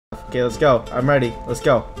Okay, let's go. I'm ready. Let's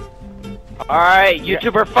go. Alright,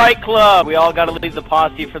 YouTuber Fight Club! We all gotta leave the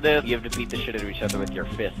posse for this. You have to beat the shit out of each other with your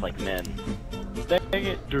fists like men. Dang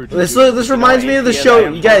it. This reminds me of the show.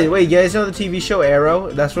 You guys know the TV show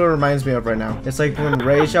Arrow? That's what it reminds me of right now. It's like when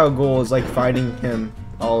Ra's al Ghul is like fighting him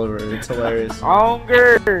all over. It's hilarious.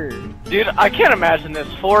 Hunger! Dude, I can't imagine this.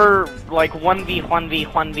 4 like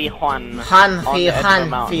 1v1v1v1.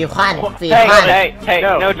 Hey,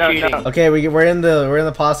 no cheating. Okay, we're in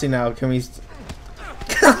the posse now. Can we?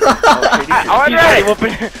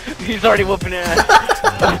 He's already whooping ass.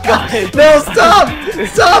 Oh, no, stop!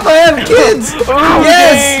 Stop! I have kids!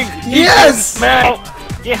 Yes! Dang. Yes!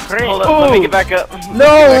 Yeah, hold up, let me get back up. No,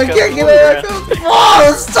 I can't get back up!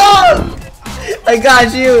 Oh, stop! I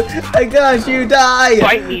got you! I got you! Die!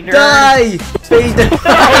 Fight me, nerd. Die!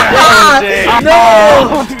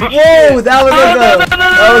 No! Whoa! That was like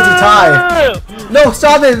that was a tie. No,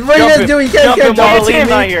 stop it! What are you guys doing? You can't double team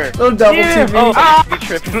me! Don't double team me! You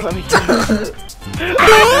tripping? Let me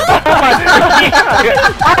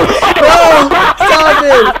No! Stop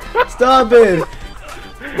it! Stop it!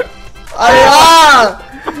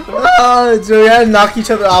 So we had to knock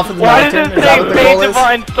each other off of the mountain. Why does it say Fade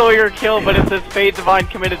Divine stole your kill, but it says Fade Divine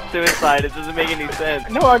committed suicide? It doesn't make any sense.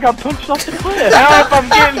 No, I got punched off the cliff. Help, I'm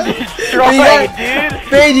getting destroyed, dude.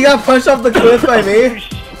 Fade, you got punched off the cliff by me?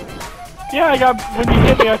 Yeah, when you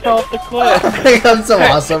hit me, I fell off the cliff. I'm so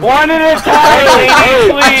awesome. One at a time, lady,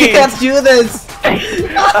 please. I can't do this.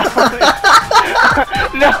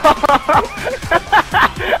 No.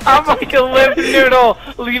 I'm like a limp noodle.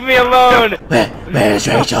 Leave me alone. Where is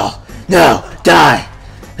Rachel? No, die.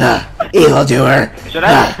 Evildoer. Should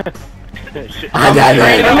I? I'm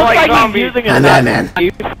Batman. I'm Batman.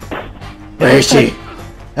 Where is she?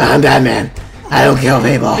 I'm Batman. I don't kill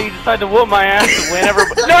people. So you decide to whoop my ass whenever.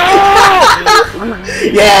 No!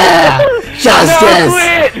 Yeah! Justice! No,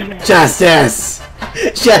 quit! Justice!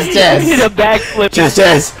 Justice! You need a backflip.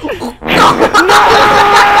 Justice! No!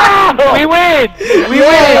 We win! We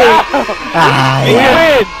win! We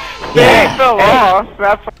win! Yeah! Fell off.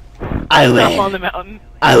 That's I win! on the mountain.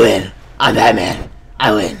 I win! I'm Batman!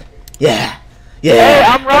 I win! Yeah! Yeah! Hey,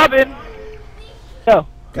 I'm Robin! Go.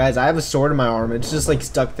 Guys, I have a sword in my arm. It's just like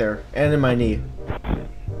stuck there, and in my knee.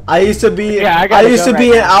 I used to be an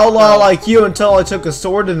outlaw like you until I took a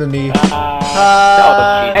sword in the knee.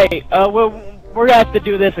 Hey, well, we're gonna have to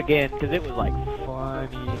do this again because it was like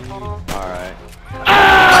funny. All right.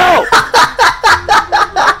 Ow!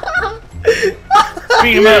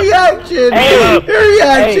 Beat him up. Reaction! Hey,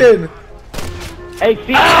 reaction! Hey,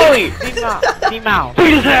 Simau!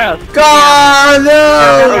 Beat his ass! God,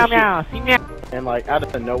 no! Simau! And like out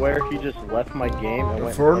of nowhere, he just left my game and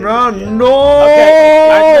went. Fernando!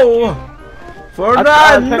 Okay,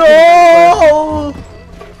 Fernando!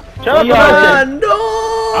 Shut up, Fernando!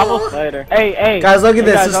 Almost later. Hey, guys, look at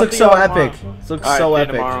this. Guys, this looks so epic. This looks so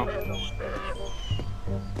epic.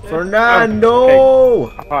 Fernando!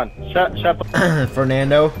 Okay. Come on, shut.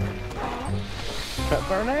 Fernando.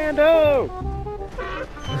 Fernando!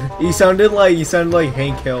 You sounded like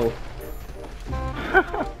Hank Hill.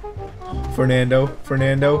 Fernando,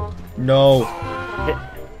 no.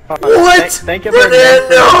 What? Thank you,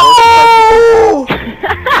 Fernando!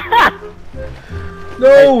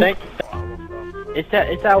 No. Hey, it's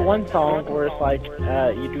that one song where it's like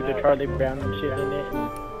you do the Charlie Brown and shit in it.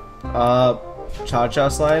 And... Cha-cha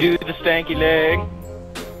slide. Do the stanky leg.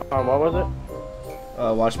 What was it?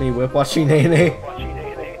 Watch me whip, watch me nay nay.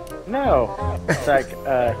 No. It's like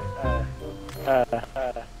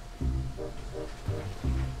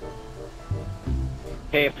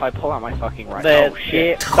Hey, if I pull out my fucking right. That oh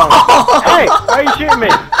shit! Hey, why are you shooting me?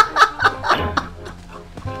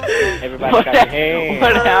 Everybody got your hands.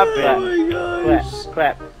 What happened? Oh my gosh.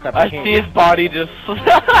 Clap. I see his body just.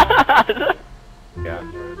 Yeah.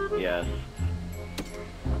 Yes.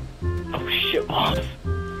 Oh shit, boss.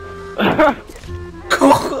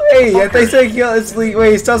 Hey, if they say kill, it's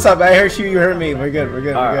wait, stop. I heard you hurt me. We're good.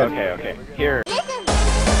 Alright, okay. Here.